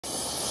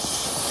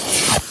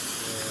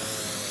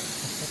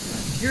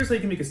Here's how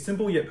you can make a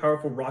simple yet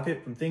powerful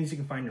rocket from things you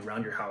can find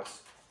around your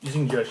house,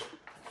 using just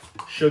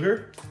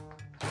sugar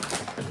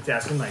and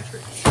potassium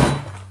nitrate.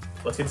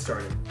 Let's get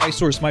started. I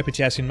source my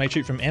potassium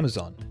nitrate from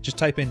Amazon. Just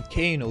type in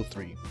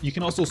KNO3. You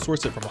can also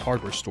source it from a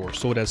hardware store,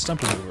 so it has some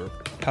remover.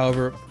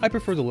 However, I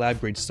prefer the lab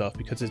grade stuff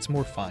because it's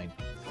more fine.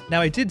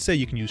 Now I did say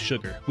you can use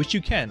sugar, which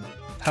you can.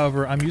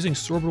 However, I'm using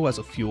sorbitol as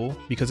a fuel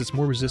because it's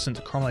more resistant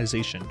to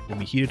caramelization when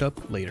we heat it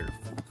up later.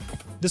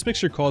 This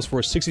mixture calls for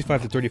a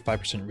 65 to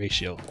 35%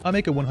 ratio. I'll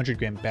make a 100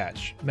 gram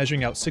batch,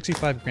 measuring out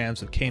 65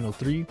 grams of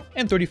KNO3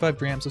 and 35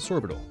 grams of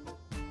sorbitol.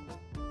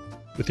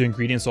 With your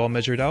ingredients all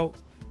measured out,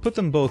 put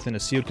them both in a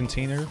sealed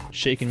container,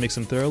 shake and mix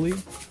them thoroughly.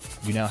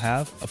 You now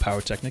have a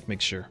Pyrotechnic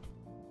mixture.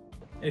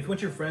 And if you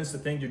want your friends to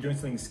think you're doing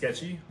something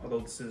sketchy, although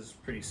this is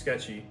pretty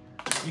sketchy,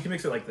 you can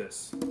mix it like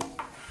this.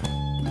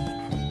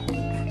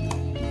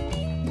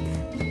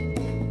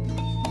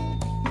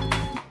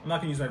 I'm not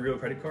gonna use my real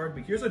credit card,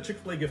 but here's a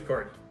Chick-fil-A gift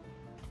card.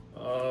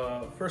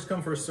 First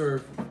come, first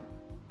serve.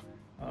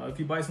 If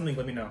you buy something,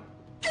 let me know.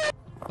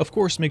 Of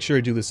course, make sure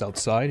to do this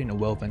outside in a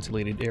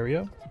well-ventilated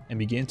area and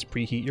begin to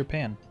preheat your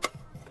pan.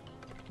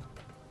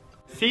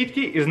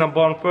 Safety is number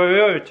one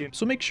priority.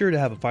 So make sure to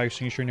have a fire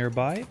extinguisher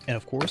nearby and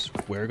of course,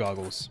 wear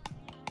goggles.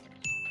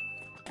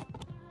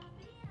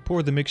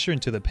 Pour the mixture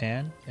into the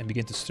pan and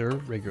begin to stir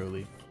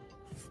regularly.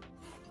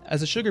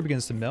 As the sugar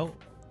begins to melt,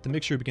 the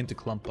mixture will begin to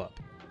clump up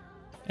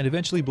and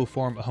eventually will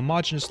form a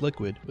homogeneous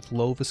liquid with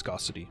low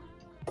viscosity.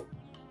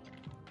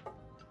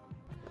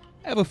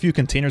 I have a few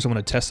containers I want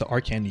to test the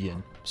rcandy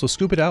in, so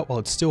scoop it out while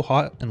it's still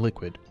hot and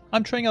liquid.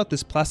 I'm trying out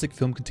this plastic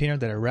film container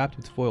that I wrapped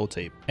with foil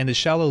tape, and this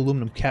shallow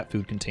aluminum cat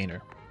food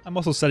container. I'm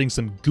also setting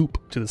some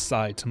goop to the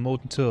side to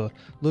mold into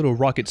little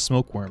rocket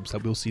smoke worms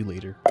that we'll see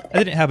later. I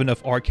didn't have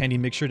enough rcandy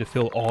mixture to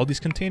fill all these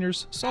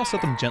containers, so I'll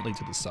set them gently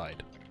to the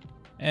side.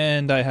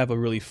 And I have a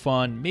really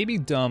fun, maybe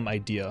dumb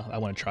idea I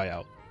want to try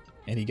out.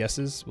 Any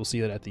guesses? We'll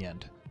see that at the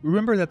end.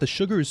 Remember that the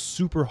sugar is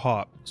super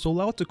hot, so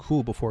allow it to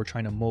cool before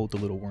trying to mold the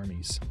little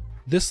wormies.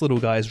 This little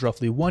guy is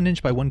roughly 1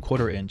 inch by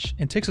 1/4 inch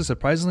and takes a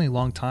surprisingly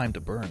long time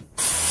to burn.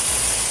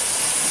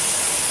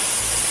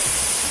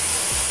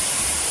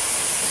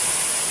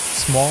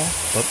 Small,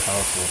 but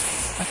powerful.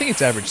 I think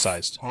it's average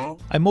sized.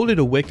 I molded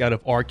a wick out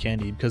of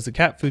rcandy because the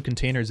cat food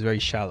container is very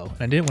shallow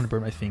and I didn't want to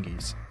burn my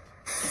fingies.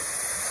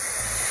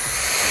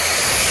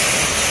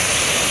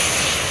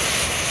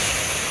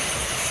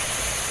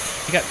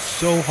 It got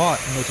so hot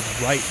it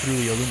melted right through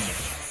the aluminum.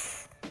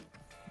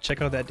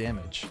 Check out that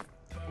damage.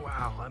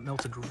 Wow, that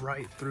melted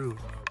right through.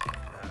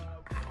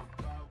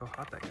 How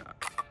hot that got.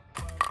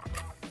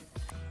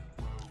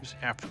 Here's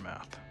the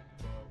aftermath.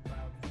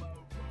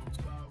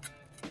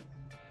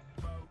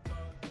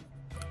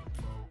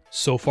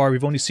 So far,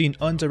 we've only seen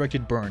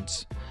undirected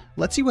burns.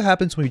 Let's see what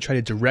happens when we try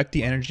to direct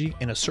the energy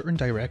in a certain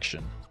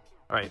direction.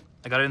 All right,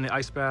 I got it in the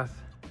ice bath,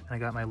 and I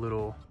got my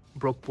little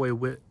broke boy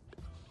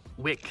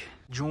wick,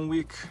 June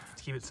wick,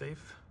 to keep it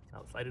safe. Now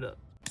let's light it up.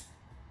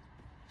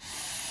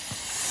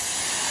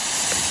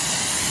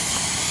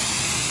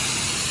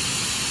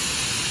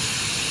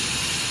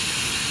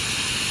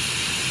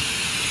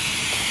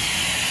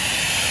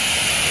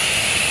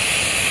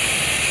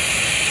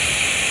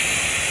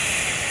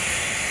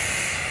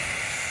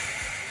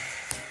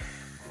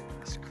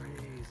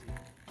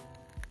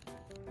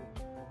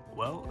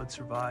 Well, it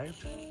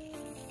survived.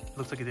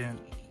 Looks like it didn't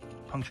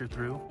puncture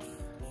through.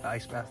 The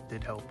ice bath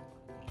did help.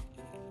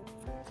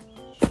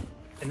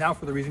 And now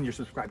for the reason you're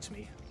subscribed to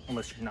me,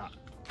 unless you're not,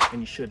 and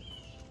you should.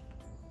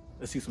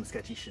 Let's do some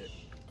sketchy shit.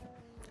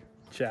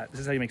 Chat, this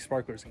is how you make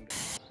sparklers.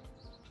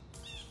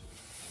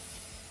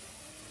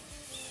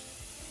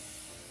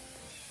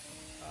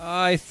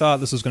 I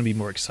thought this was going to be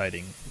more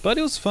exciting, but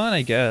it was fun,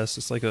 I guess.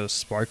 It's like a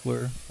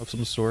sparkler of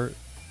some sort.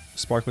 A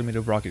sparkler made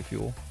of rocket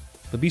fuel.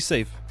 But be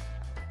safe.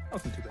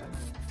 Wasn't too bad.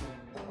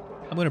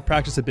 I'm going to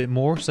practice a bit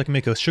more so I can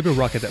make a sugar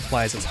rocket that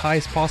flies as high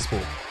as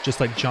possible, just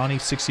like Johnny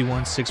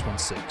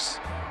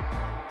 61616.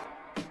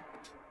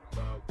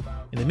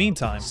 In the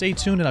meantime, stay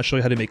tuned and I'll show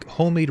you how to make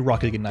homemade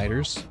rocket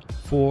igniters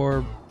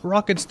for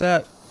rockets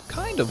that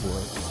kind of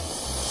work.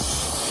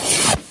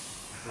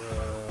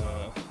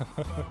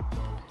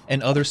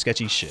 And other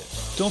sketchy shit.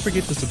 Don't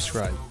forget to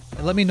subscribe,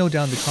 and let me know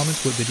down in the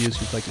comments what videos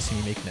you'd like to see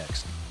me make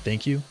next.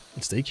 Thank you,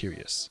 and stay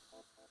curious.